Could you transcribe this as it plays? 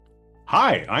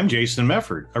Hi, I'm Jason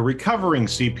Mefford, a recovering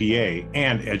CPA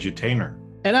and edutainer.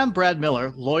 And I'm Brad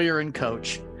Miller, lawyer and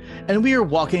coach, and we are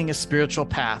walking a spiritual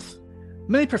path.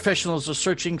 Many professionals are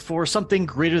searching for something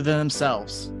greater than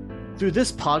themselves. Through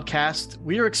this podcast,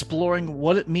 we are exploring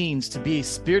what it means to be a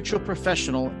spiritual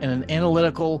professional in an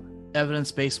analytical,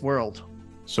 evidence-based world.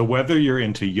 So whether you're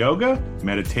into yoga,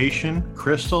 meditation,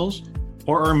 crystals,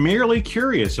 or are merely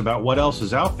curious about what else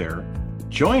is out there,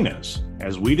 join us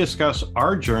as we discuss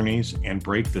our journeys and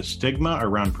break the stigma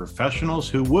around professionals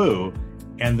who woo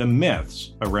and the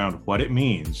myths around what it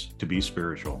means to be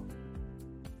spiritual.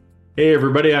 Hey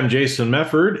everybody, I'm Jason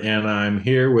Mefford and I'm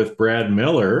here with Brad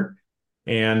Miller.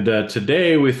 And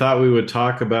today we thought we would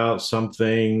talk about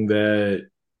something that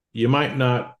you might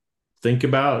not think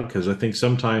about, because I think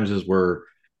sometimes as we're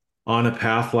on a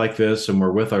path like this and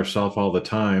we're with ourselves all the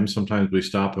time, sometimes we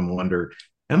stop and wonder,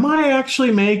 am I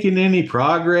actually making any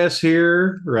progress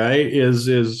here? Right?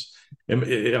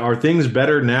 Are things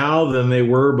better now than they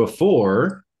were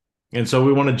before? And so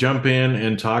we want to jump in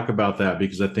and talk about that,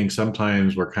 because I think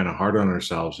sometimes we're kind of hard on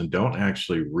ourselves and don't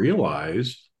actually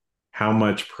realize how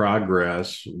much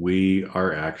progress we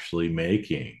are actually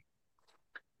making.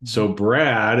 So,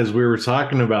 Brad, as we were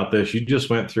talking about this, you just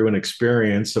went through an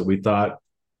experience that we thought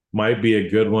might be a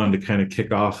good one to kind of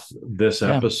kick off this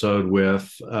episode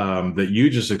with, that you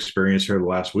just experienced here the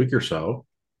last week or so,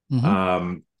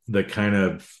 that kind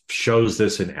of shows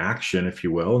this in action, if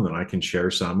you will. And then I can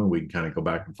share some and we can kind of go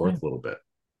back and forth a little bit.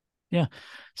 Yeah.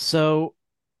 So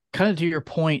kind of to your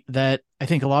point that I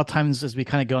think a lot of times as we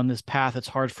kind of go on this path, it's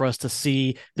hard for us to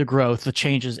see the growth, the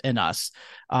changes in us.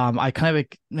 I kind of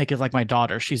make it like my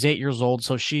daughter. She's 8 years old,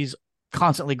 so she's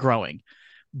constantly growing.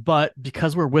 But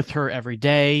because we're with her every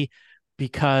day,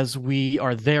 because we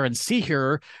are there and see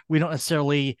her, we don't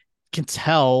necessarily can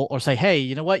tell or say, hey,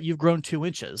 you know what, you've grown 2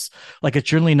 inches. Like, it's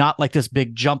generally not like this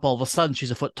big jump all of a sudden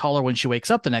she's a foot taller when she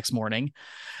wakes up the next morning,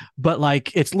 but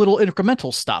like it's little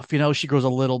incremental stuff. She grows a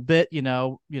little bit,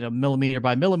 millimeter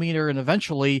by millimeter, and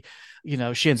eventually,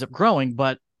 she ends up growing.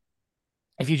 But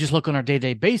if you just look on our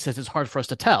day-to-day basis, it's hard for us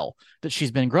to tell that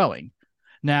she's been growing.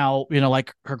 Now,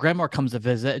 like her grandma comes to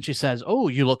visit and she says, oh,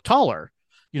 you look taller,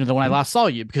 than when I last saw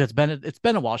you, because it's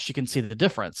been a while. She can see the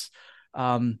difference.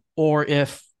 Or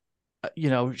if,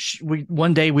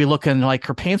 one day we look and like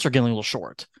her pants are getting a little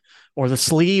short, or the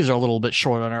sleeves are a little bit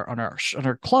short on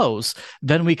her clothes,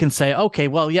 then we can say, okay,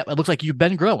 well, yeah, it looks like you've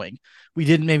been growing. We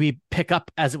didn't maybe pick up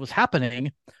as it was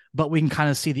happening, but we can kind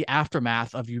of see the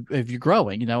aftermath of you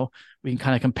growing. We can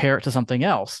kind of compare it to something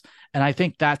else. And I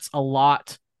think that's a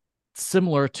lot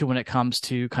similar to when it comes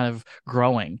to kind of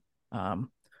growing.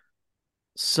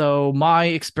 So my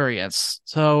experience,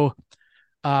 2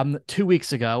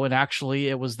 weeks ago, and actually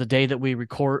it was the day that we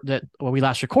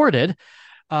last recorded,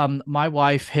 my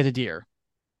wife hit a deer.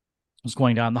 Was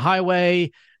going down the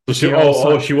highway. She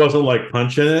wasn't like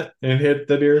punching it and hit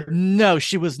the deer? No,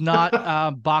 she was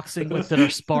not boxing with it or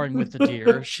sparring with the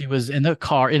deer. She was in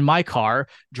my car,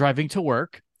 driving to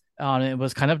work. It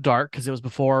was kind of dark because it was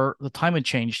before the time had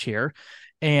changed here.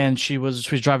 And she was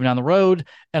driving down the road,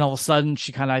 and all of a sudden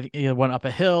she kind of either went up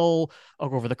a hill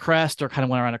or over the crest, or kind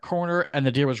of went around a corner, and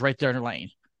the deer was right there in her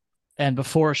lane. And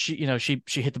before she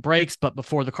hit the brakes, but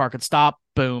before the car could stop,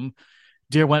 boom,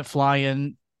 deer went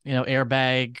flying,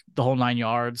 airbag, the whole 9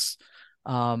 yards.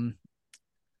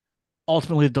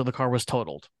 Ultimately, the car was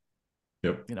totaled.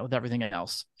 Yep. With everything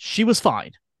else, she was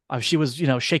fine. She was,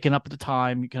 shaken up at the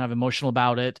time. You can have emotional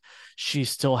about it. She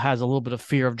still has a little bit of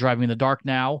fear of driving in the dark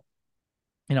now.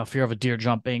 Fear of a deer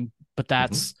jumping, but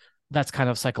that's kind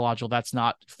of psychological. That's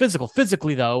not physical.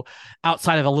 Physically, though,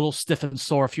 outside of a little stiff and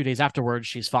sore a few days afterwards,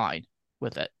 she's fine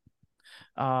with it.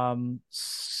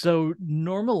 So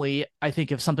normally, I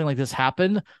think if something like this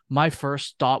happened, my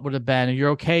first thought would have been,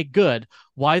 "You're okay, good.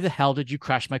 Why the hell did you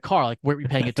crash my car? Like, weren't you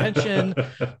paying attention?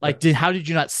 Like, how did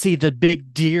you not see the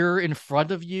big deer in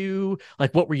front of you?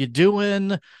 Like, what were you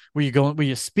doing? Were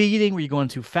you speeding? Were you going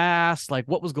too fast? Like,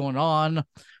 what was going on?"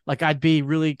 Like, I'd be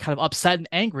really kind of upset and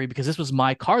angry because this was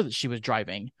my car that she was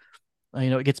driving.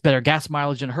 It gets better gas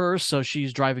mileage than hers, so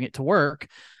she's driving it to work.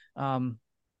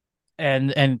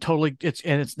 And totally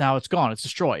it's now it's gone. It's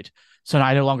destroyed. So now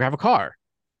I no longer have a car.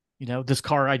 This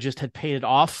car, I just had paid it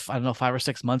off, I don't know, 5 or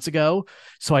 6 months ago.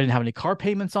 So I didn't have any car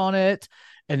payments on it.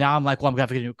 And now I'm like, well, I'm gonna have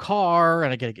to get a new car,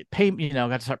 and I gotta get payment, I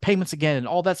got to start payments again and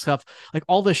all that stuff. Like,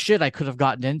 all this shit I could have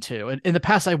gotten into. And in the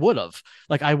past I would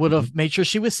have made sure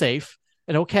she was safe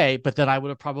and okay, but then I would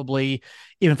have probably,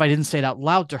 even if I didn't say it out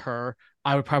loud to her,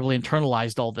 I would probably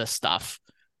internalized all this stuff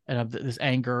and this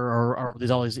anger or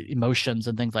all these emotions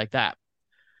and things like that.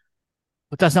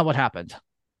 But that's not what happened.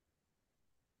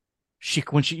 She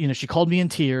called me in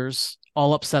tears.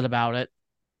 all upset about it.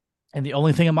 And the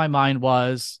only thing in my mind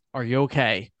was, are you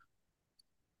okay?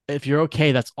 If you're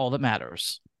okay, that's all that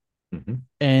matters. Mm-hmm.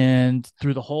 And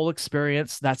through the whole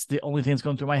experience, that's the only thing that's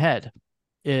going through my head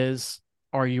is,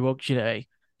 are you okay?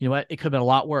 You know what? It could have been a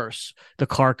lot worse. The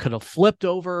car could have flipped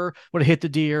over, would have hit the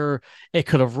deer. It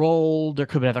could have rolled. There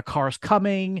could have been other cars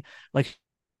coming. Like,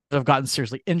 have gotten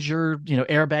seriously injured.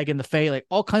 Airbag in the face. Like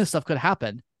all kinds of stuff could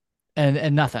happen,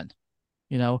 and nothing.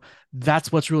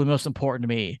 That's what's really most important to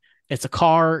me. It's a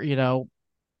car. I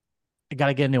got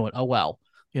to get a new one. Oh well.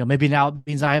 Maybe now it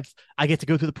means I get to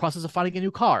go through the process of finding a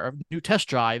new car, new test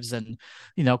drives, and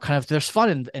kind of there's fun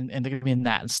in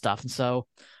that and stuff. And so,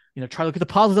 try to look at the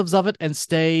positives of it and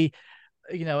stay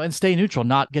neutral,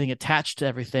 not getting attached to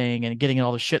everything and getting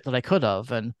all the shit that I could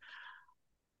have. And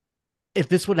if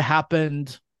this would have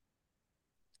happened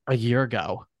a year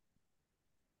ago,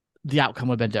 the outcome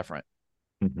would have been different.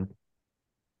 Mm-hmm.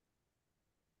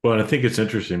 Well, and I think it's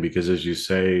interesting because as you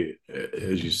say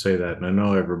that, and I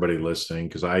know everybody listening,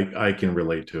 because I can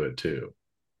relate to it too,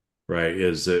 right?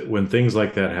 Is that when things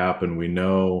like that happen, we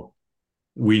know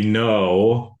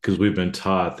because we've been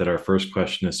taught that our first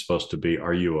question is supposed to be,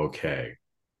 "Are you okay?"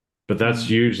 But that's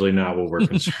usually not what we're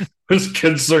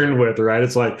concerned with, right?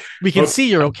 It's like, we can okay,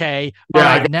 see you're okay. All yeah,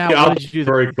 I right, got now the what did you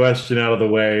do? obligatory question out of the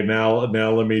way. Now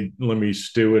let me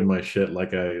stew in my shit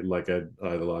like I'd want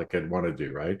to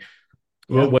do, right?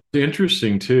 Well, Yep. what's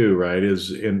interesting too, right,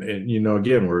 is and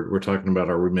again, we're talking about,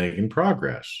 are we making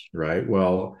progress, right?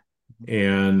 Well,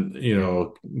 and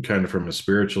kind of from a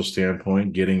spiritual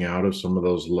standpoint, getting out of some of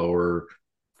those lower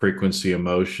frequency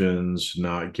emotions,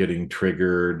 not getting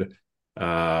triggered,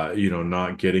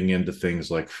 not getting into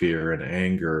things like fear and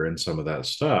anger and some of that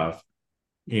stuff,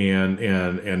 and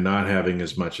not having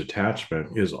as much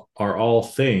attachment are all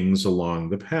things along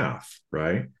the path,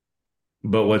 right?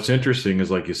 But what's interesting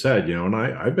is, like you said, and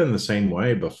I've been the same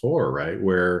way before, right?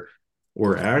 Where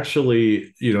we're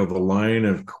actually, the line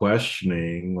of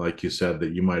questioning, like you said,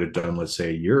 that you might have done, let's say,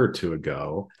 a year or two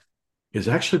ago, is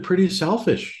actually pretty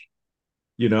selfish.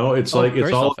 It's Oh, like it's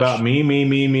very all about selfish. me, me,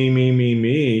 me, me, me, me,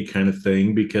 me kind of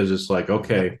thing, because it's like, Yep.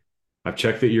 okay, I've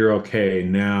checked that you're okay.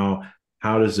 Now,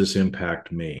 how does this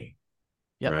impact me?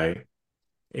 Yep. Right.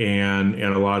 And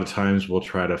a lot of times we'll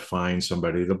try to find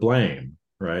somebody to blame,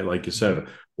 right? Like you Mhm. said,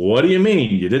 what do you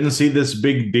mean you didn't see this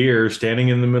big deer standing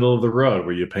in the middle of the road?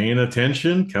 Were you paying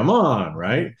attention? Come on,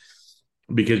 right?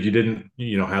 Because you didn't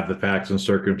have the facts and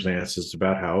circumstances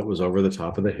about how it was over the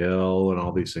top of the hill and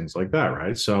all these things like that,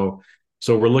 right? So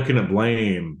we're looking at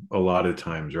blame a lot of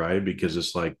times, right? Because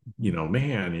it's like,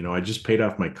 man, I just paid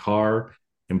off my car,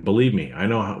 and believe me, I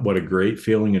know what a great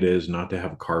feeling it is not to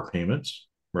have car payments,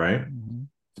 right? Mhm.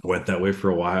 Went that way for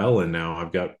a while, and now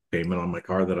I've got payment on my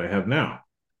car that I have now,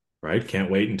 right? Can't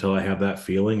wait until I have that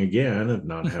feeling again of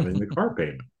not having the car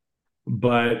payment.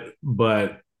 But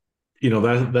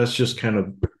that's just kind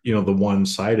of the one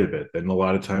side of it. And a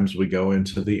lot of times we go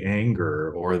into the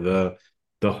anger or the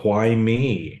why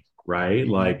me, right? Mhm.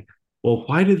 Like, well,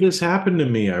 why did this happen to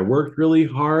me? I worked really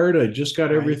hard, I just got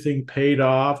Right. everything paid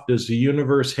off. Does the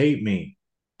universe hate me?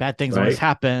 Bad things always Right?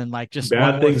 happen. Like just one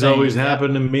Bad more things always thing. Yep.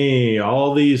 happen to me.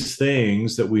 All these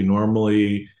things that we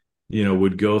normally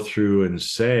would go through and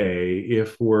say,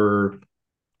 if we're,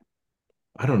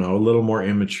 I don't know, a little more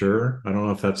immature. I don't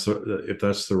know if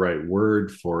that's the right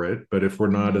word for it, but if we're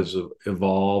not Mhm. as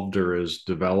evolved or as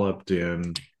developed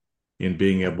in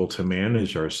being able to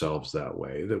manage ourselves that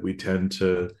way, that we tend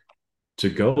to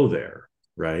go there,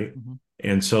 right? Mhm.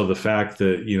 And so the fact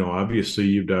that, obviously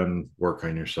you've done work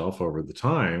on yourself over the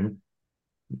time,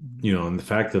 Mhm. and the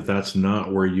fact that that's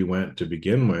not where you went to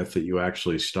begin with, that you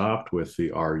actually stopped with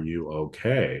the "Are you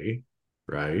okay?"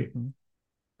 Right? Mhm.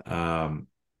 Um,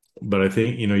 but I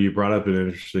think you brought up an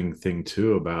interesting thing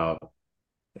too about,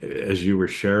 as you were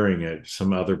sharing it,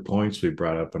 some other points we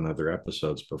brought up in other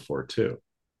episodes before too,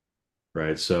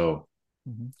 right? So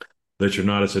Mhm. that you're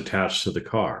not as attached to the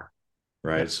car,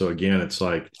 Yep. right? So again, it's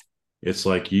like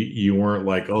you weren't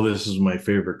like, oh, this is my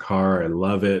favorite car, I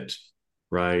love it,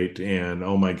 right? And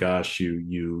oh my gosh,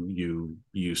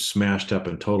 you smashed up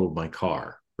and totaled my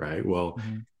car, right? Well,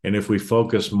 Mhm. and if we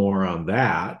focus more on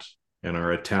that and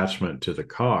our attachment to the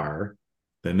car,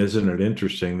 then isn't it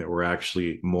interesting that we're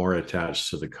actually more attached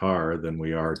to the car than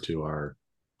we are to our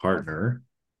partner,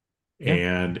 Yeah.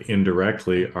 and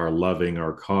indirectly are loving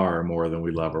our car more than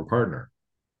we love our partner,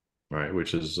 right?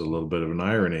 Which is a little bit of an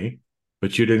irony,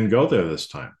 but you didn't go there this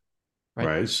time, Right.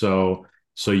 right? So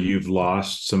you've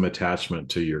lost some attachment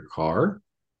to your car,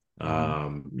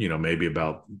 Mhm. maybe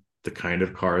about the kind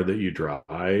of car that you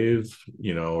drive,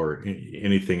 or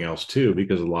anything else too,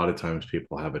 because a lot of times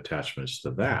people have attachments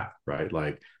to that, right?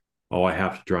 Like, oh, I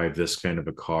have to drive this kind of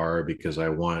a car because I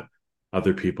want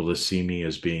other people to see me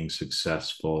as being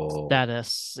successful,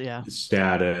 Status. Yeah. Hmm.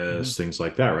 status, things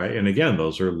like that, right? And again,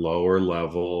 those are lower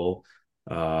level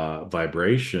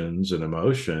vibrations and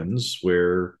emotions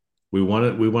where we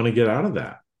want to get out of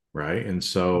that, right? And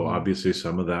so Hmm. obviously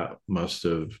some of that must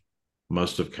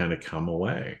have kind of come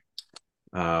away.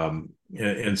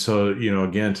 And so,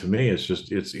 again, to me,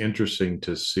 it's interesting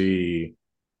to see.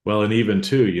 Well, and even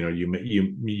too,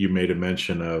 you made a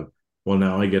mention of, well,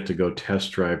 now I get to go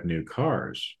test drive new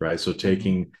cars, right? So Hmm.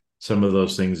 taking some of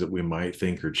those things that we might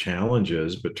think are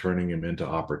challenges, but turning them into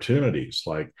opportunities.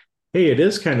 Like, hey, it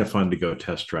is kind of fun to go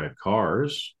test drive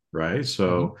cars, right? Hmm.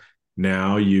 So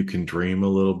now you can dream a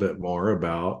little bit more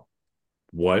about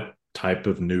what type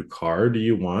of new car do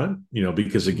you want?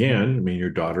 Because Hmm. again, I mean, your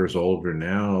daughter's older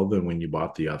now than when you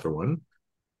bought the other one.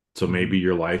 So Hmm. maybe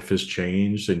your life has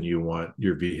changed and you want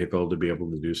your vehicle to be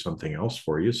able to do something else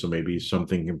for you. So maybe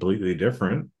something completely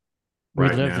different We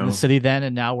right lived in the now. city then,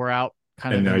 and now we're out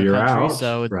kind And of now in the you're country, out,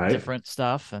 so right? different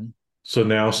stuff. And So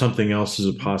now something else is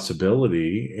a Mhm.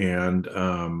 possibility. And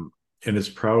it's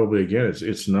probably, again,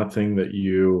 it's nothing that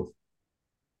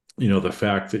the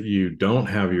fact that you don't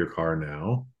have your car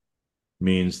now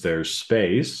means there's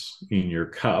space in your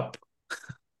cup,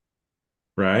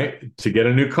 right? To get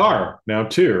a new car now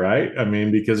too, right? I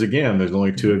mean, because again, there's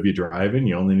only two Mhm. of you driving,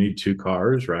 you only need two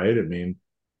cars, right? I mean,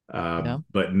 Yeah.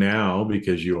 but now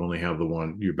because you only have the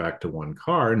one, you're back to one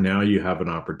car. Now you have an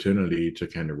opportunity to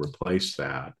kind of replace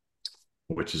that,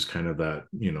 which is kind of that,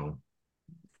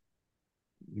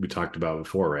 we talked about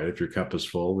before, right? If your cup is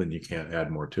full, then you can't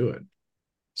add more to it.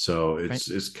 So Right.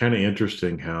 it's kind of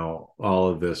interesting how all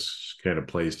of this kind of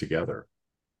plays together.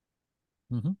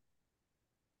 Hmm.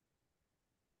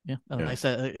 Yeah. And like Yeah. I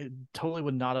said, it totally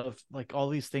would not have, like, all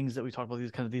these things that we talked about,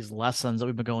 these kind of these lessons that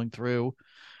we've been going through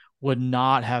would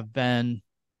not have been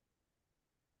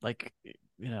like,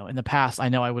 in the past. I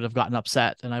know I would have gotten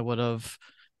upset and I would have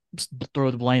throw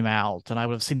the blame out, and I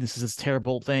would have seen this as this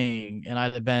terrible thing, and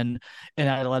I'd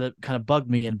let it kind of bug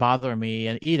me and bother me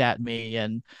and eat at me.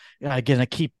 And again, I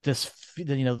keep this,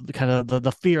 kind of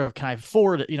the fear of, can I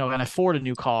afford it, can I afford a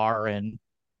new car? And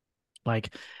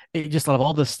like, it just let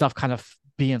all this stuff kind of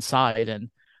be inside. And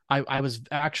I was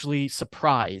actually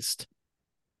surprised,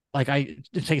 like, I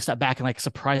take a step back and, like,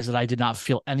 surprised that I did not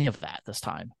feel any of that this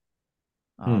time.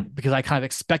 Hmm. Because I kind of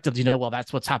expected, well,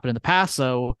 that's what's happened in the past.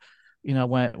 So,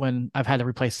 when I've had to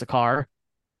replace the car,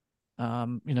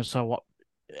 so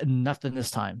nothing this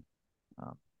time.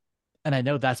 Um, and I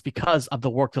know that's because of the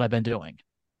work that I've been doing.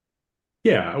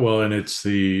 Yeah. Well, and it's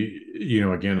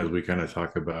again, as we kind of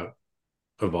talk about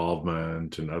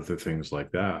evolvement and other things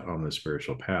like that on the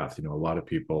spiritual path, a lot of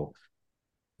people,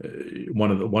 uh,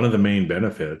 one of the main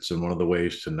benefits and one of the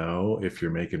ways to know if you're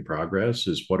making progress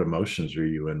is what emotions are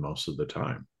you in most of the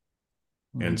time.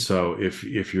 And Mm-hmm. so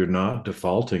if you're not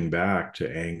defaulting back to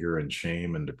anger and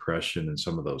shame and depression and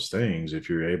some of those things, if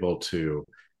you're able to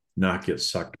not get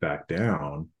sucked back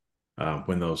down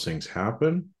when those things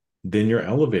happen, then you're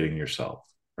elevating yourself,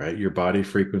 right? Your body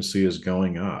frequency is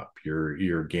going up.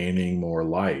 You're gaining more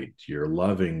light. You're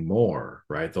loving more,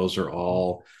 right? Those are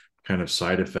all kind of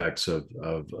side effects of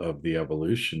the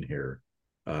evolution here,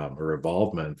 or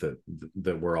evolvement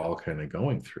that we're all kind of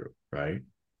going through, right?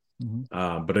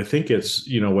 Mm-hmm. But I think it's,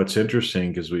 what's interesting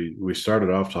because we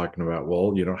started off talking about,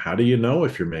 well, how do you know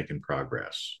if you're making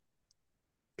progress?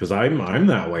 Because I'm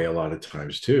that way a lot of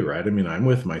times too, right? I mean, I'm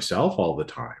with myself all the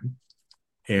time,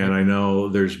 and Right. I know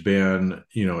there's been,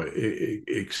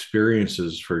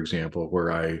 experiences, for example,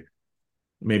 where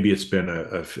maybe it's been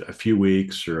a few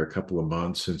weeks or a couple of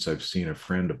months since I've seen a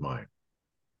friend of mine,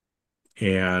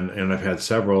 and I've had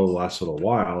several the last little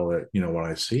while that, when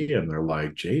I see them, they're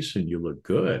like, Jason, you look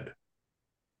good.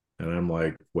 And I'm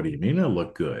like, what do you mean I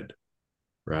look good?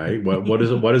 Right? What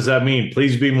is it? What does that mean?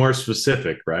 Please be more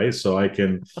specific, right? So I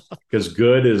can, because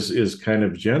good is kind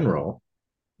of general.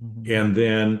 Mm-hmm. And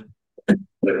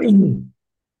then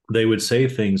they would say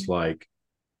things like,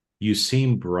 you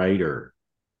seem brighter.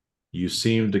 You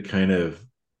seem to kind of,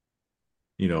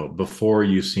 before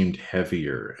you seemed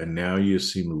heavier and now you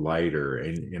seem lighter.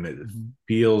 And it Mm-hmm.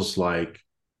 feels like,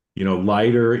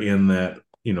 lighter in that,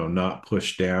 not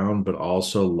pushed down, but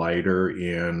also lighter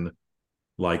in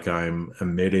like I'm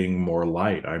emitting more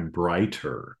light. I'm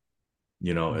brighter,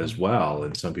 as Mm-hmm. well.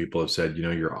 And some people have said,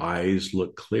 your eyes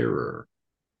look clearer.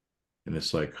 And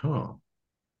it's like, huh,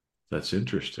 that's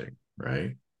interesting,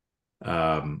 right?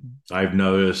 I've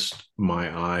noticed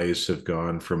my eyes have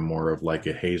gone from more of like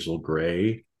a hazel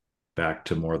gray back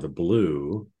to more the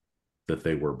blue that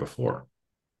they were before.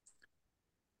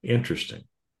 Interesting.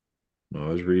 Well,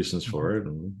 there's reasons Mm-hmm. for it.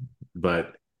 And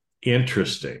but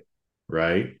interesting,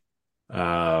 right?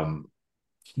 Um,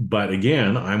 but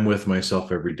again, I'm with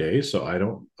myself every day, so I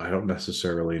don't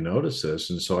necessarily notice this.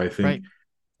 And so I think Right.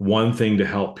 one thing to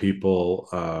help people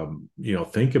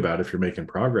think about if you're making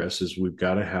progress is we've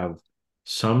got to have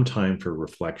some time for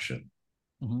reflection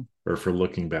Hmm. or for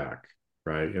looking back,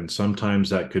 right? And sometimes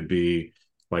that could be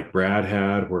like Brad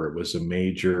had, where it was a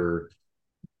major,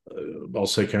 I'll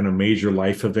say kind of major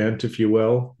life event, if you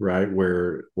will, right?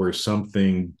 Where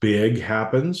something big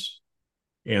happens,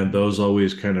 and Hmm. those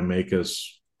always kind of make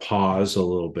us pause a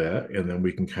little bit, and then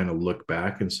we can kind of look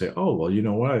back and say, oh, well, you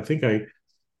know what? I think I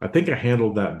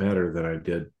handled that better than I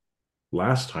did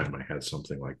last time I had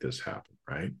something like this happen,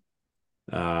 right?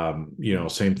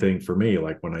 Same thing for me.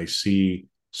 Like when I see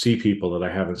people that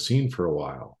I haven't seen for a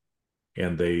while,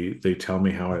 and they tell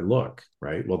me how I look,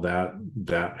 right? Well,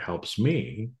 that helps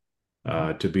me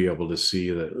Hmm. to be able to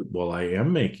see that. Well, I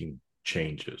am making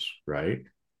changes, right?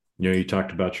 You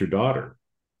talked about your daughter,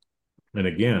 and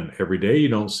again, every day you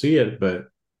don't see it, but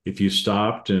if you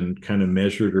stopped and kind of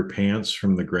measured her pants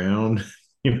from the ground,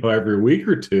 every week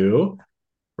or two,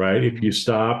 right? If you Hmm.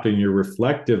 stopped and you're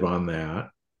reflective on that,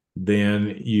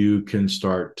 then you can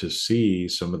start to see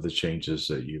some of the changes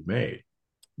that you've made.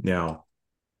 Now,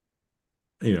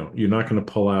 you're not going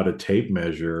to pull out a tape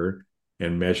measure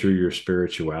and measure your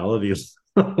spirituality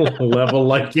level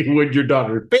like you would your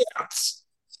daughter's pants,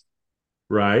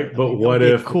 right? That'd But be, that would what be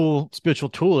a if, cool spiritual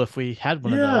tool if we had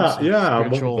one of those, yeah, a yeah, one of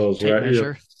spiritual those, tape right?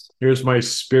 measure. Here's my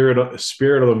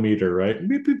spiritometer, right?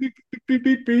 Beep, beep, beep, beep, beep,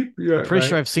 beep, beep. Yeah, I'm pretty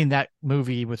sure right. I've seen that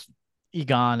movie with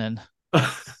Egon and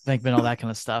Venkman, all that kind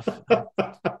of stuff.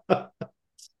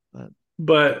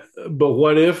 But But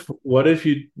what if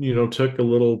you took a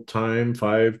little time,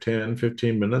 5, 10,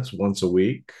 15 minutes once a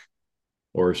week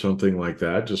or something like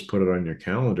that, just put it on your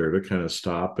calendar to kind of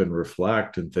stop and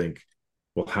reflect and think,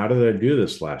 well, how did I do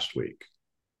this last week?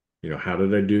 How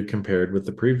did I do compared with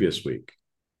the previous week?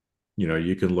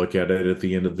 You can look at it at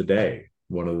the end of the day.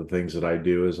 One of the things that I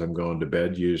do as I'm going to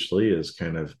bed usually is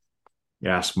kind of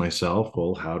ask myself,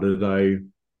 well, how did I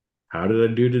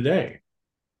do today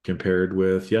compared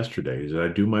with yesterday? Did I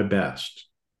do my best?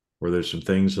 Were there some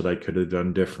things that I could have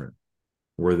done different?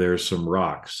 Were there some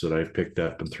rocks that I've picked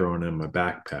up and thrown in my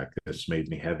backpack that's made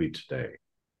me heavy today?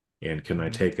 And can I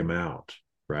mhm, take them out?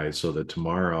 Right. So that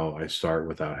tomorrow I start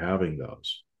without having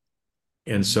those.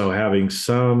 And mhm. so having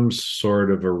some sort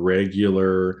of a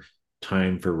regular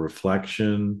time for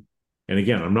reflection. And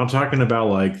again, I'm not talking about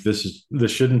like this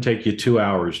shouldn't take you 2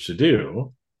 hours to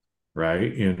do,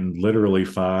 right? In literally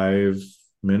 5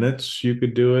 minutes, you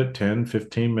could do it, 10,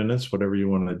 15 minutes, whatever you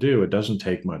want to do. It doesn't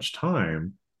take much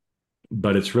time,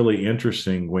 but it's really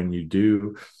interesting when you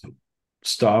do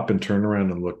stop and turn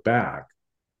around and look back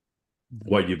Mhm.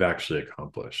 what you've actually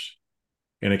accomplished.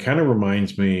 And it kind of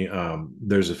reminds me,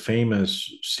 there's a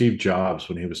famous Steve Jobs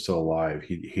when he was still alive.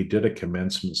 He did a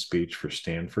commencement speech for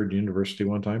Stanford University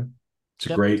one time. It's a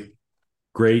Yep.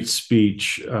 great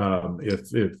speech.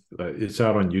 If it's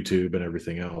out on YouTube and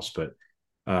everything else, but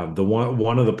the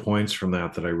one of the points from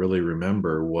that I really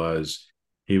remember was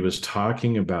he was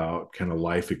talking about kind of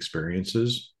life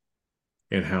experiences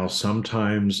and how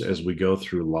sometimes as we go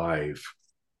through life,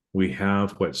 we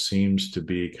have what seems to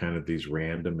be kind of these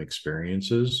random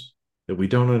experiences that we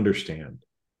don't understand.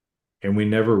 And we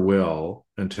never will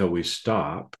until we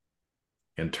stop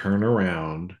and turn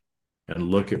around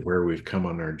and look at where we've come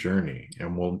on our journey.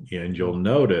 And you'll Mhm.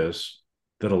 notice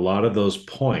that a lot of those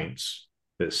points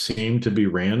that seem to be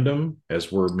random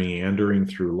as we're meandering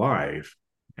through life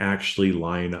actually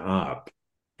line up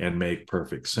and make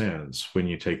perfect sense when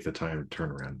you take the time to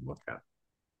turn around and look at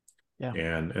Yeah. it.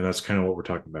 And that's kind of what we're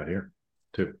talking about here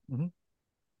too. Hmm.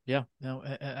 Yeah. No,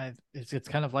 it's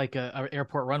kind of like a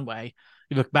airport runway.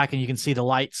 You look back and you can see the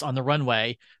lights on the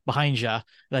runway behind you.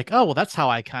 Like, oh well, that's how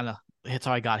I kind of that's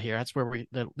how I got here. That's where we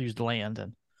used to land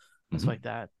and stuff Mm-hmm. like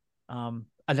that.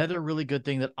 Another really good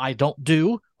thing that I don't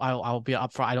do, I'll be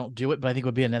upfront, I don't do it, but I think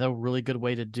would be another really good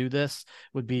way to do this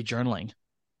would be journaling,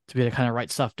 to be able to kind of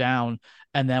write stuff down.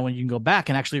 And then when you can go back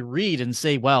and actually read and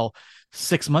say, well,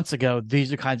 6 months ago,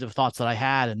 these are kinds of thoughts that I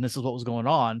had, and this is what was going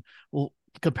on. Well,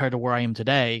 compared to where I am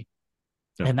today.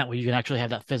 Yeah. And that way you can actually have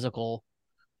that physical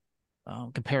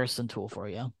comparison tool for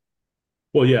you.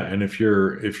 Well, yeah, and if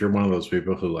you're one of those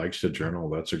people who likes to journal,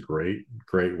 that's a great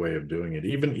way of doing it.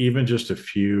 Even just a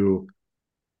few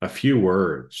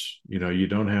words. You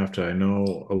don't have to. I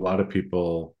know a lot of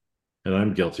people, and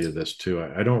I'm guilty of this too.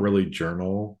 I don't really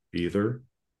journal either.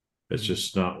 It's Mm-hmm.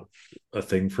 just not a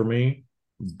thing for me.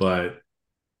 But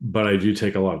I do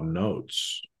take a lot of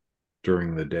notes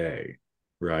during the day,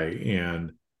 right?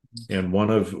 And And one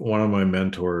of my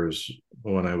mentors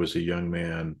when I was a young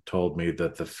man told me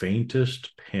that the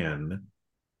faintest pen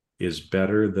is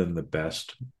better than the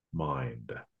best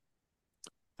mind.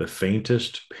 The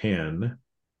faintest pen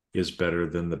is better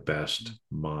than the best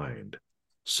mind.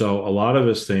 So a lot of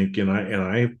us think,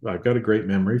 I've got a great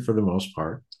memory for the most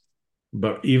part,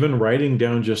 but even writing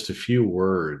down just a few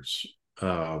words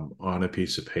on a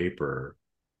piece of paper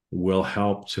will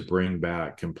help to bring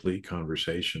back complete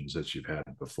conversations that you've had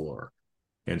before.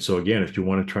 And so again, if you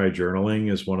want to try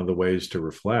journaling as one of the ways to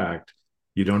reflect,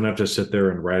 you don't have to sit there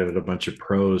and write out a bunch of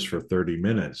prose for 30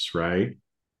 minutes, right?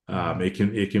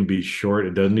 It can be short.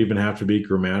 It doesn't even have to be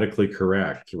grammatically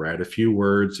correct, right? A few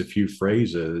words, a few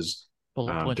phrases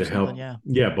Bullet point or to something. help, Yeah.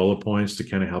 yeah, bullet points to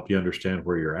kind of help you understand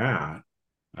where you're at,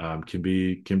 can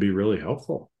be really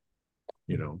helpful,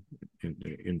 you know,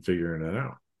 in figuring it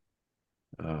out.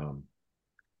 Um,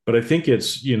 but I think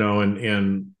it's, I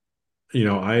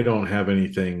don't have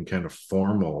anything kind of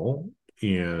formal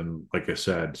in, like I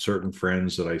said, certain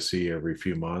friends that I see every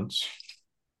few months.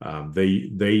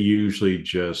 They usually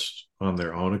just on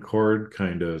their own accord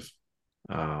kind of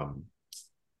um,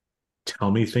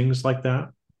 tell me things like that.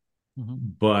 Mm-hmm.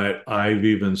 But I've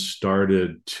even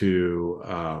started to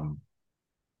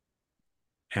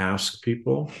ask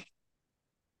people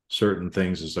certain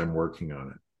things as I'm working on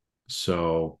it.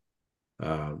 So,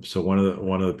 so one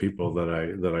of the people that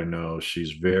I know,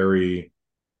 she's very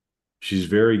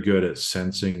good at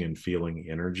sensing and feeling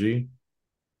energy.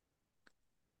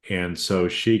 And so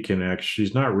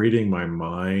she's not reading my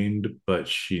mind, but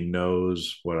she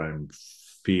knows what I'm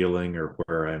feeling or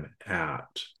where I'm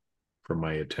at from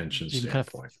my attention So you can kind of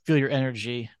standpoint. feel your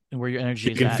energy and where your She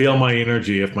energy is can at. feel my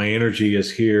energy. If my energy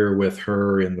is here with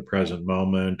her in the present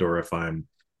moment, or if I'm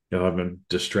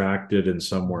distracted and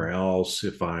somewhere Mhm. else,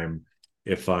 if I'm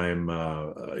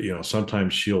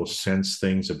sometimes she'll sense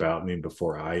things about me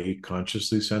before I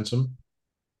consciously sense them.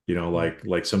 Mhm.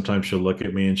 Like sometimes she'll look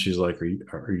at me and she's like,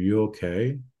 "Are you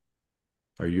okay?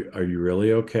 Are you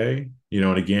really okay?"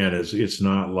 And again, it's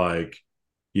not like,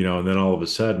 and then all of a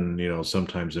sudden,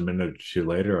 sometimes a minute or two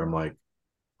later, I'm like,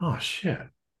 "Oh shit,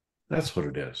 that's what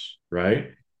it is,"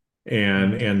 right?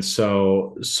 And Mhm. and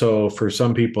so for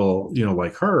some people,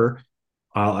 like her,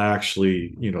 I'll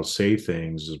actually, say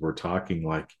things as we're talking,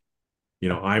 like,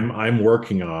 I'm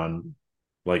working on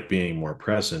like being more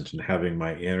present and having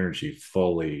my energy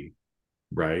fully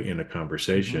right in a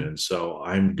conversation. Mhm. And so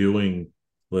I'm doing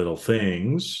little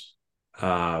things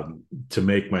to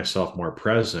make myself more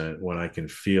present when I can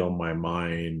feel my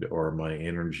mind or my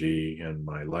energy and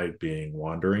my light being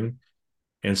wandering.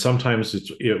 And sometimes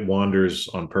it wanders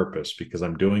on purpose because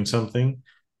I'm doing something.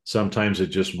 Sometimes it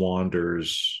just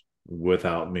wanders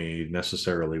without me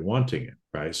necessarily wanting it,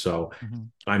 right? So Mhm.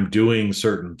 I'm doing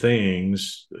certain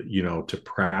things, to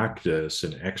practice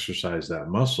and exercise that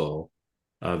muscle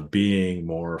of being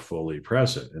more fully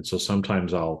present. And so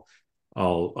sometimes I'll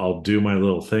do my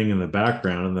little thing in the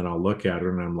background and then I'll look at her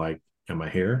and I'm like, "Am I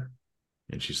here?"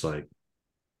 And she's like,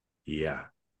 "Yeah,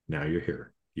 now you're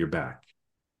here. You're back."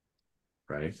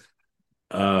 Right.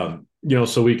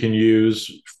 So we can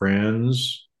use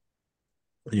friends,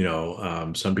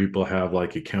 some people have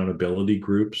like accountability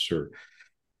groups or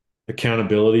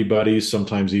accountability buddies,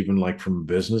 sometimes even like from a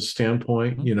business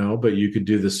standpoint, Mhm. but you could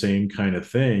do the same kind of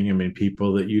thing. I mean,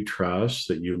 people that you trust,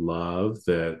 that you love,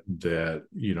 that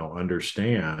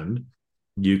understand.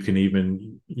 You can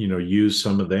even, use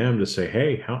some of them to say,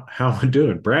 "Hey, how am I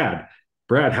doing, Brad,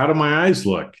 how do my eyes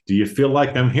look? Do you feel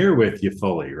like I'm here with you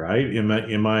fully, right?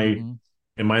 Mhm.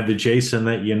 Am I the Jason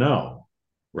that you know?"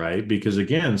 Right? Because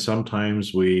again,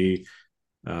 sometimes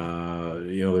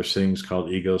there's things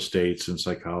called ego states in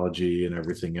psychology and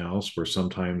everything else where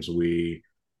sometimes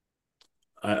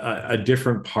a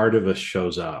different part of us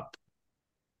shows up,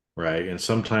 right? And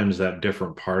sometimes that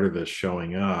different part of us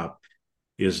showing up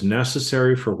is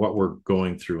necessary for what we're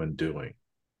going through and doing,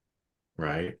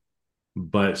 right?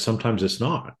 But sometimes it's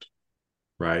not,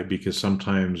 right? Because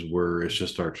sometimes it's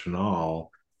just our Tanal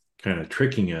kind of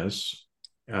tricking us,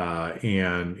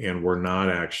 and we're not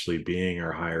actually being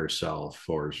our higher self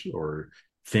or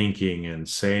thinking and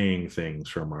saying things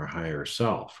from our higher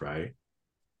self, right?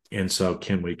 And so,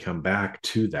 can we come back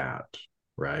to that,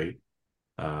 right?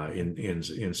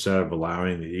 Instead of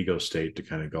allowing the ego state to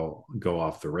kind of go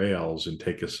off the rails and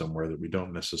take us somewhere that we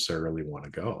don't necessarily want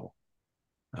to go.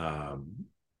 Um,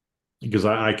 because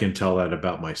I can tell that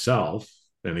about myself.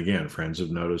 And again, friends have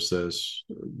noticed this,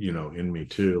 in me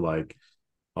too. Like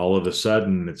all of a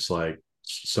sudden, it's like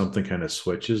something kind of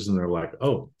switches, and they're like,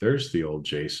 "Oh, there's the old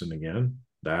Jason again.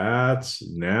 That's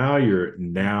now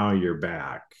you're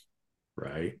back,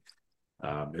 right?"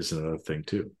 Is another thing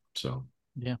too. So,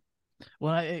 Yeah.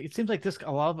 Well, it seems like this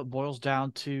a lot of it boils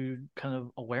down to kind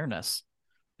of awareness,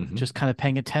 mhm. just kind of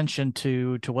paying attention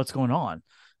to what's going on.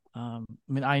 I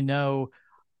mean, I know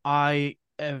I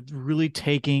am really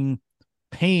taking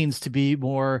pains to be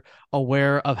more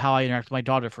aware of how I interact with my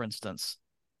daughter, for instance.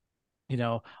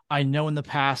 I know in the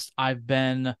past I've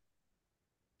been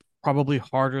probably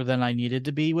harder than I needed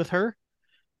to be with her.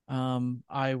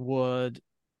 I would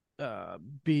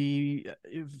be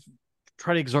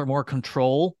try to exert more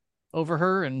control over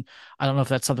her, and I don't know if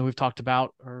that's something we've talked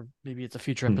about, or maybe it's a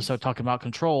future Hmm. episode talking about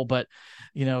control. But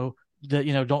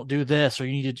that don't do this,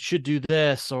 or should do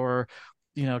this, or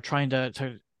trying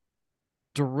to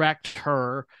direct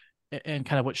her and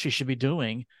kind of what she should be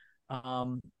doing.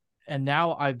 Um, and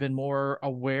now I've been more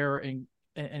aware and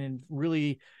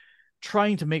really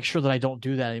trying to make sure that I don't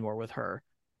do that anymore with her.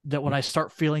 That when I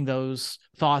start feeling those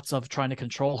thoughts of trying to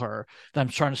control her, that I'm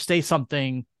trying to say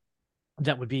something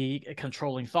that would be a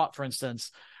controlling thought, for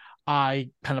instance, I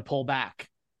kind of pull back.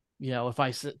 If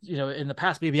I, in the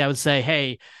past, maybe I would say,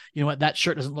 hey, you know what, that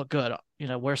shirt doesn't look good.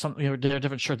 Wear something, a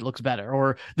different shirt that looks better,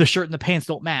 or the shirt and the pants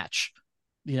don't match.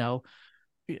 You know,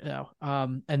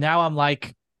 and now I'm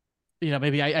like,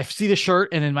 maybe I see the shirt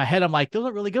and in my head I'm like, they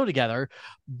don't really go together.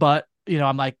 But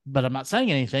I'm like, but I'm not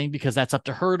saying anything because that's up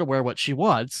to her to wear what she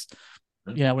wants.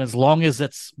 And as long as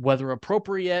it's weather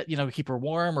appropriate, keep her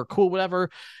warm or cool, whatever,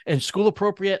 and school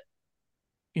appropriate,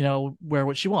 wear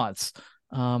what she wants.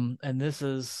 And this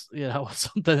is,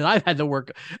 something that I've had to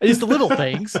work, just the little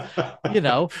things, you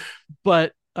know,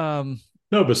 but, No,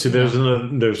 but see, you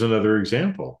know, there's another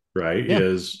example, right? yeah,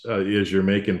 Is you're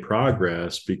making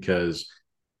progress because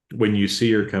when you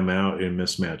see her come out in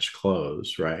mismatched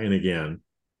clothes, right? And again,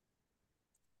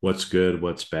 what's good,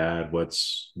 what's bad,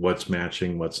 what's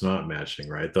matching, what's not matching,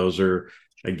 right? Those are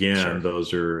again,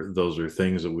 sure. those are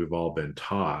things that we've all been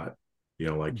taught.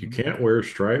 Like you Mm-hmm. can't wear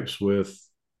stripes with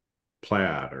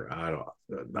plaid, or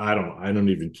I don't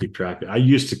even keep track. I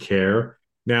used to care.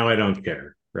 Now I don't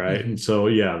care. Right. Mm-hmm. And so,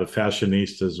 yeah, the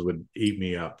fashionistas would eat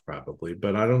me up probably,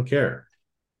 but I don't care.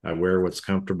 I wear what's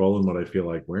comfortable and what I feel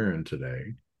like wearing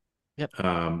today. Yep.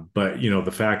 But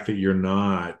the fact that you're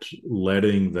not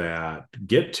letting that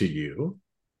get to you,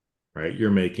 right?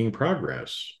 You're making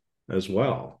progress as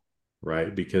well,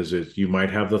 right? Because you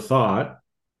might have the thought,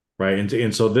 right?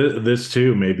 And so this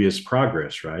too maybe is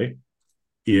progress, right?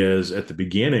 Is at the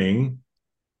beginning,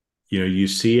 you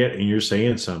see it and you're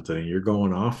saying something and you're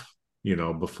going off,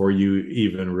 before you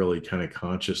even really kind of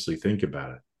consciously think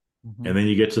about it. Mm-hmm. And then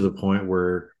you get to the point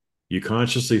where you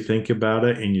consciously think about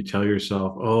it and you tell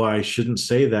yourself, "Oh, I shouldn't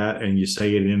say that," and you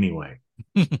say it anyway,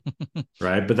 right? But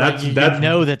Right. that's You that's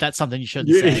know that that's something you shouldn't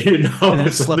you, say, you and know then it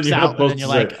it's something slips you're not out, and then supposed to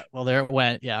you're say. like, well, there it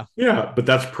went. Yeah. Yeah, but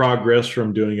that's progress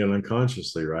from doing it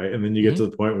unconsciously, right? And then you get Mm-hmm. to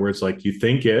the point where it's like you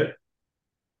think it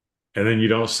and then you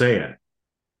don't say it,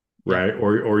 Yep. right?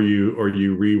 Or you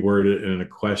reword it in a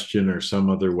question or some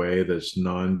other way that's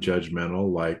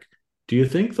non-judgmental, like, do you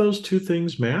think those two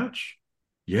things match?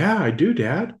 Yeah, I do,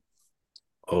 Dad.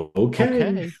 Oh, okay.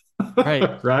 Okay.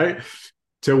 Right. Right,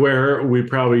 to where we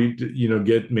probably get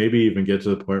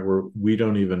to the point where we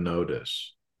don't even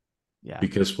notice, Yeah.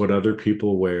 because what other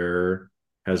people wear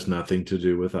has nothing to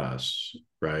do with us,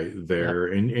 right? Yep. They're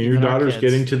and your Even our daughter's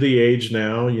getting kids. to the age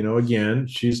now, again,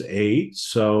 she's 8,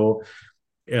 so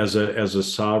as a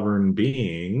sovereign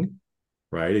being,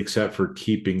 right? Except for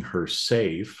keeping her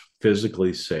safe,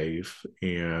 physically safe,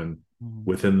 and Mm-hmm.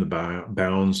 within the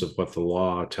bounds of what the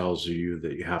law tells you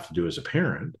that you have to do as a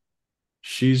parent.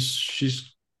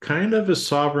 She's kind of a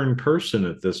sovereign person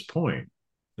at this point.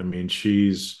 I mean,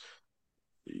 she's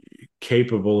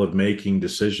capable of making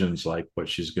decisions like what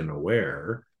she's going to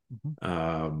wear, Mm-hmm.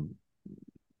 um,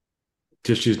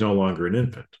 till she's no longer an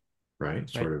infant, right? Right.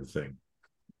 Sort of thing.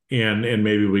 And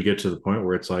maybe we get to the point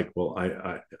where it's like, well,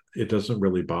 I it doesn't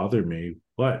really bother me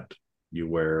what you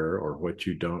wear or what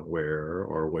you don't wear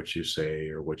or what you say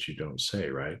or what you don't say,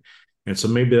 right? And so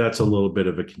maybe that's a little bit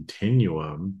of a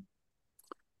continuum,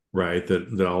 right?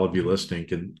 That all of you Mm-hmm.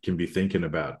 listening can be thinking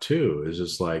about too. Is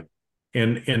just like,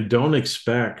 and don't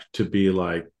expect to be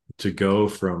like to go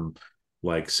from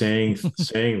like saying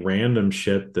random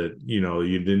shit that you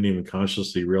didn't even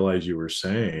consciously realize you were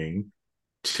saying,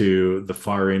 to the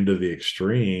far end of the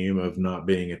extreme of not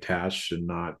being attached and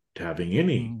not having Mm-hmm.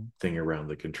 anything around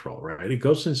the control, right? It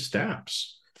goes in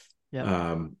steps.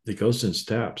 Yep. It goes in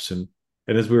steps. And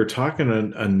as we were talking,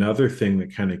 another thing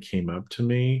that kind of came up to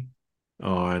me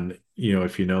on,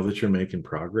 if you know that you're making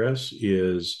progress,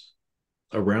 is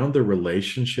around the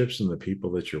relationships and the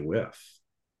people that you're with.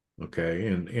 Okay.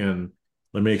 And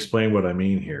let me explain what I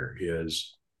mean here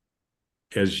is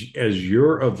as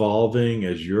you're evolving,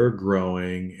 as you're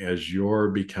growing, as you're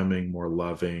becoming more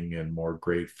loving and more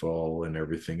grateful and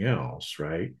everything else,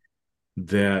 right?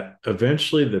 That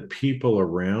eventually the people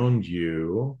around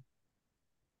you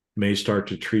may start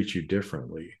to treat you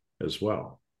differently as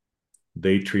well.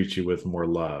 They treat you with more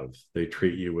love. They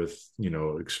treat you with,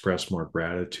 express more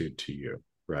gratitude to you,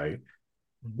 right?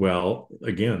 Mhm. Well,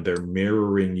 again, they're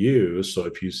mirroring you. So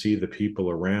if you see the people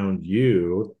around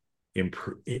you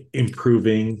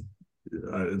improving,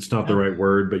 it's not the Yeah. right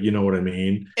word, but you know what I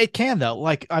mean? It can though.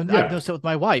 Like I've Yeah. noticed it with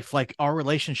my wife. Like our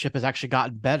relationship has actually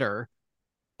gotten better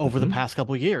over the Mm-hmm. past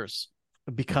couple of years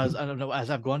because Mm-hmm. I don't know, as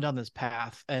I've gone down this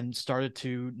path and started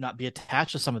to not be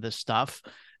attached to some of this stuff,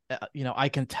 I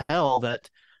can tell that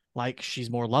like she's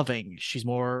more loving, she's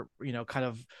more, kind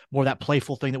of more that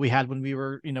playful thing that we had when we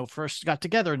were, first got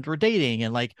together and were dating,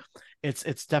 and like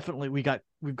it's definitely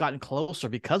we've gotten closer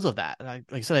because of that. And like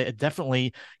I said, it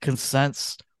definitely can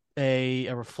sense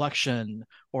a reflection,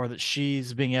 or that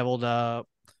she's being able to,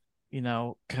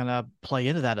 kind of play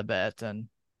into that a bit. And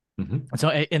Mm-hmm. so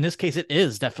in this case, it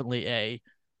is definitely a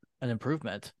an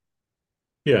improvement.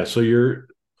 Yeah. So your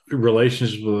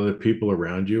relationships with the people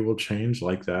around you will change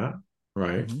like that,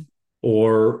 right? Mm-hmm.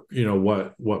 Or,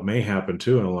 what may happen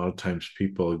too, and a lot of times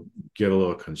people get a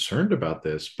little concerned about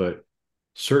this, but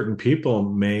certain people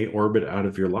may orbit out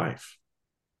of your life.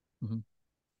 Mm-hmm.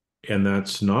 And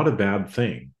that's not a bad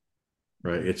thing,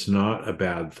 right? It's not a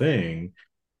bad thing.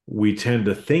 We tend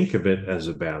to think of it as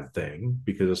a bad thing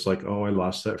because it's like, oh, I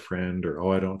lost that friend, or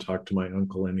oh, I don't talk to my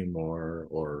uncle anymore,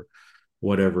 or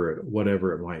whatever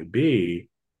it might be.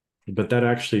 But that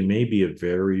actually may be a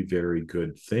very, very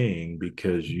good thing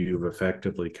because you've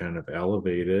effectively kind of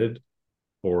elevated,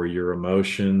 or your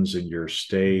emotions and your Mm-hmm.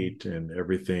 state and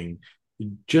everything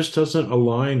just doesn't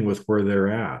align with where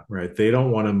they're at, right? They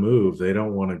don't want to move, they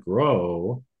don't want to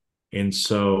grow. And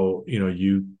so,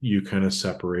 you kind of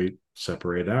separate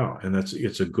out. And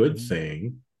it's a good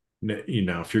thing.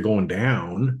 If you're going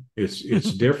down, it's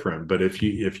Mm-hmm. different. But if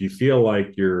you feel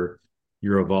like you're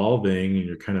evolving and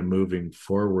you're kind of moving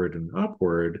forward and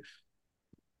upward,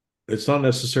 it's not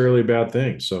necessarily a bad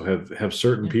thing. So have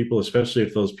certain Yeah. people, especially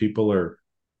if those people are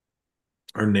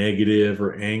negative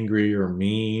or angry or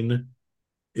mean,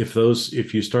 if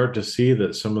you start to see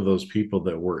that some of those people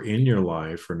that were in your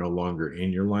life are no longer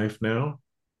in your life now,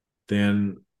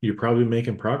 then you're probably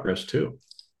making progress too.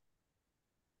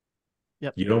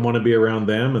 Yep. You don't want to be around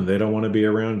them and they don't want to be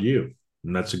around you,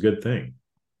 and that's a good thing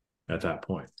at that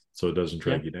point, so it doesn't Yeah.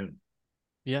 drag you down.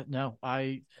 Yeah. No,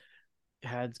 I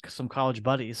had some college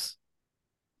buddies,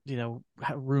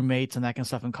 roommates and that kind of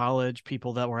stuff in college,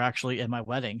 people that were actually in my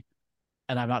wedding,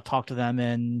 and I've not talked to them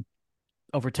in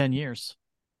over 10 years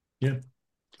Yeah.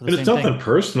 for the And it's same thing. nothing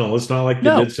personal. It's not like they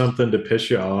No, did something to piss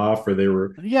you off, or they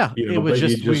were, yeah, it was but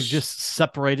you just we've just, just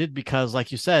separated because,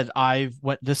 like you said, I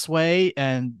went this way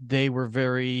and they were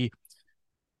very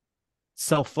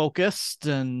self-focused,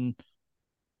 and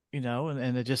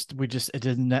and it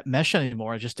didn't mesh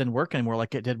anymore. It just didn't work anymore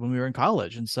like it did when we were in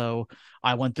college. And so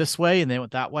I went this way and they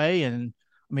went that way, and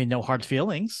I mean, no hard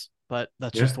feelings, but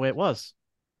that's just yeah, the way it was.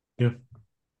 yeah.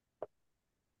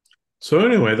 So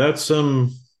anyway, that's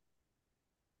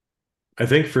I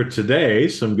think for today,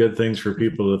 some good things for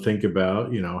people to think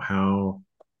about,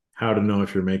 how to know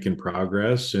if you're making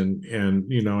progress. And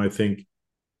I think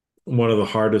one of the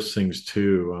hardest things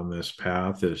too on this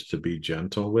path is to be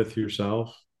gentle with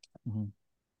yourself. Mhm.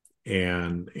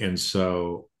 And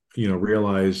so,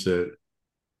 realize that,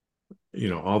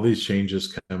 all these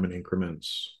changes come in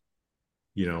increments.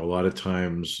 A lot of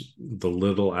times the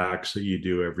little acts that you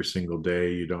do every single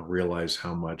day, you don't realize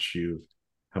how much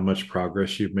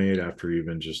progress you've made after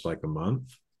even just like a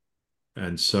month.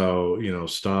 And so,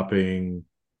 stopping,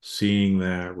 seeing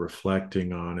that,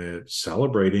 reflecting on it,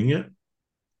 celebrating it,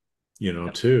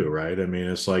 Yep. too, right? I mean,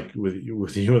 it's like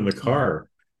with you in the car,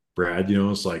 Brad,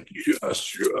 it's like,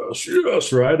 yes, yes,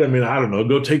 yes, right? I mean, I don't know,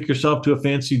 go take yourself to a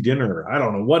fancy dinner. I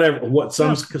don't know, whatever, Yeah.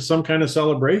 some kind of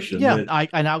celebration Yeah. that,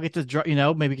 I now get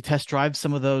to maybe test drive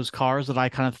some of those cars that I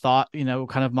kind of thought,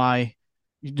 kind of my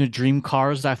dream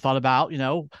cars that I thought about,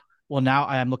 well, now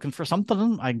I am looking for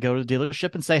something. I can go to the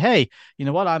dealership and say, hey, you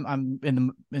know what? I'm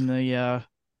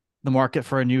the market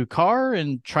for a new car,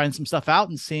 and trying some stuff out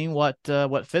and seeing what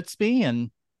fits me, and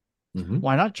Mhm.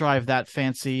 why not drive that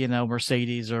fancy,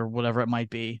 Mercedes or whatever it might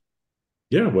be.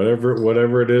 Yeah,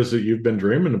 whatever it is that you've been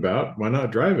dreaming about, why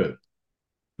not drive it?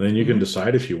 Then you can Mm-hmm.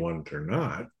 decide if you want it or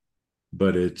not.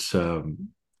 But it's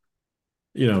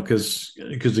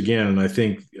because again, I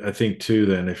think too,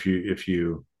 then if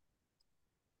you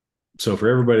So for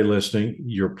everybody listening,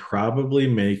 you're probably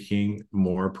making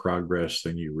more progress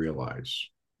than you realize.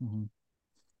 Mm-hmm.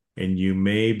 And you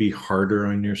may be harder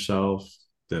on yourself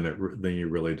than you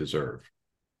really deserve,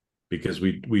 because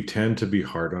we tend to be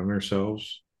hard on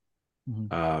ourselves,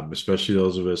 Mm-hmm. especially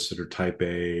those of us that are type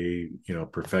A,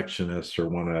 perfectionists, or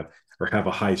want to, or have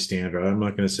a high standard. I'm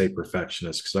not going to say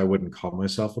perfectionist because I wouldn't call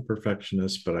myself a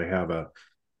perfectionist, but I have a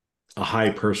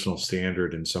high personal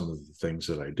standard in some of the things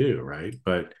that I do, right?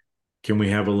 But can we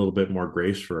have a little bit more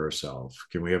grace for ourselves?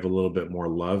 Can we have a little bit more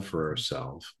love for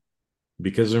ourselves?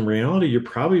 Because in reality, you're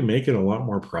probably making a lot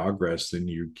more progress than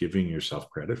you're giving yourself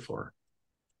credit for.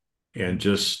 And Mm-hmm.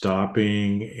 just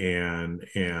stopping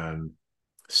and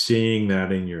seeing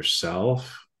that in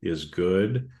yourself is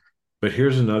good. But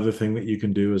here's another thing that you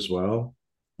can do as well.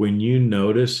 When you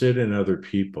notice it in other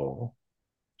people,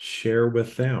 share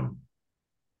with them,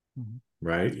 Mm-hmm.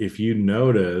 right? If you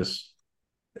notice,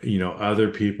 other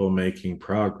people making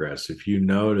progress, if you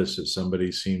notice that somebody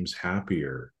seems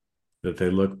happier, that they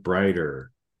look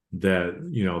brighter, that,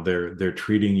 they're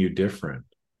treating you different,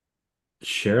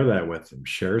 share that with them,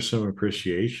 share some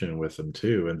appreciation with them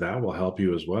too. And that will help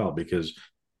you as well, because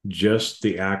just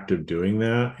the act of doing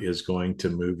that is going to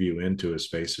move you into a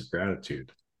space of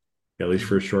gratitude, at least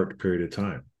for Mm-hmm. a short period of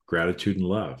time. Gratitude and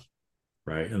love,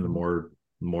 right? And the Mm-hmm.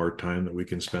 more time that we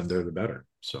can spend there, the better.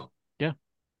 So Yeah.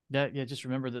 Yeah. Just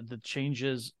remember that the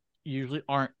changes usually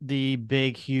aren't the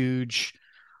big, huge,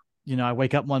 I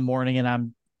wake up one morning and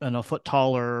I'm a foot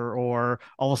taller, or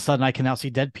all of a sudden I can now see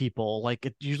dead people. Like,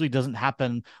 it usually doesn't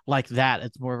happen like that.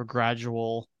 It's more of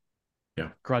a yeah.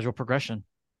 gradual progression.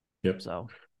 Yep. So,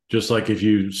 Just like if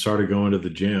you started going to the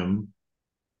gym,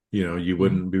 you mhm.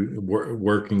 wouldn't be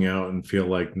working out and feel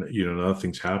like,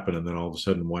 nothing's happened, and then all of a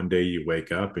sudden one day you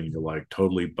wake up and you're like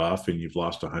totally buff and you've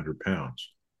lost 100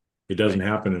 pounds. It doesn't Right.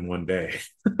 happen in one day.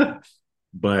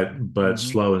 But Hmm.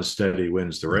 slow and steady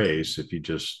wins the race if you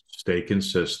just stay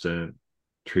consistent,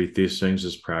 treat these things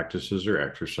as practices or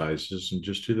exercises, and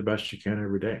just do the best you can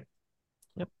every day.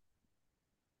 Yep.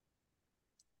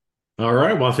 All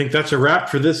right, well, I think that's a wrap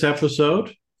for this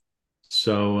episode.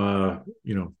 So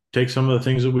take some of the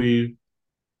things that we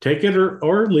take it,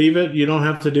 or leave it. You don't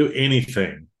have to do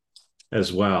anything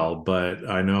as well. But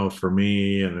I know for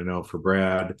me, and I know for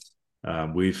Brad,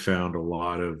 we've found a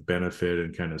lot of benefit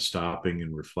in kind of stopping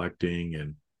and reflecting,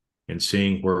 and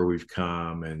seeing where we've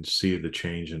come, and see the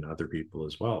change in other people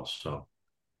as well. So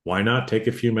why not take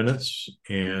a few minutes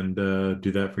and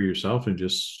do that for yourself, and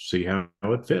just see how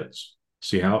it fits,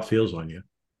 see Yeah. how it feels on you.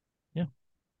 Yeah.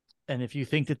 And if you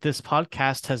think that this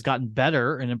podcast has gotten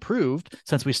better and improved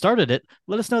since we started it,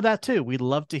 let us know that too. We'd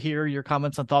love to hear your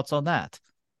comments and thoughts on that.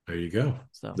 There you go.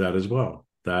 So, That as well.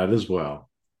 That as well.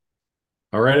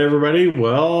 All right, everybody.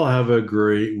 Well, have a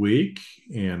great week,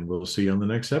 and we'll see you on the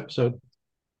next episode.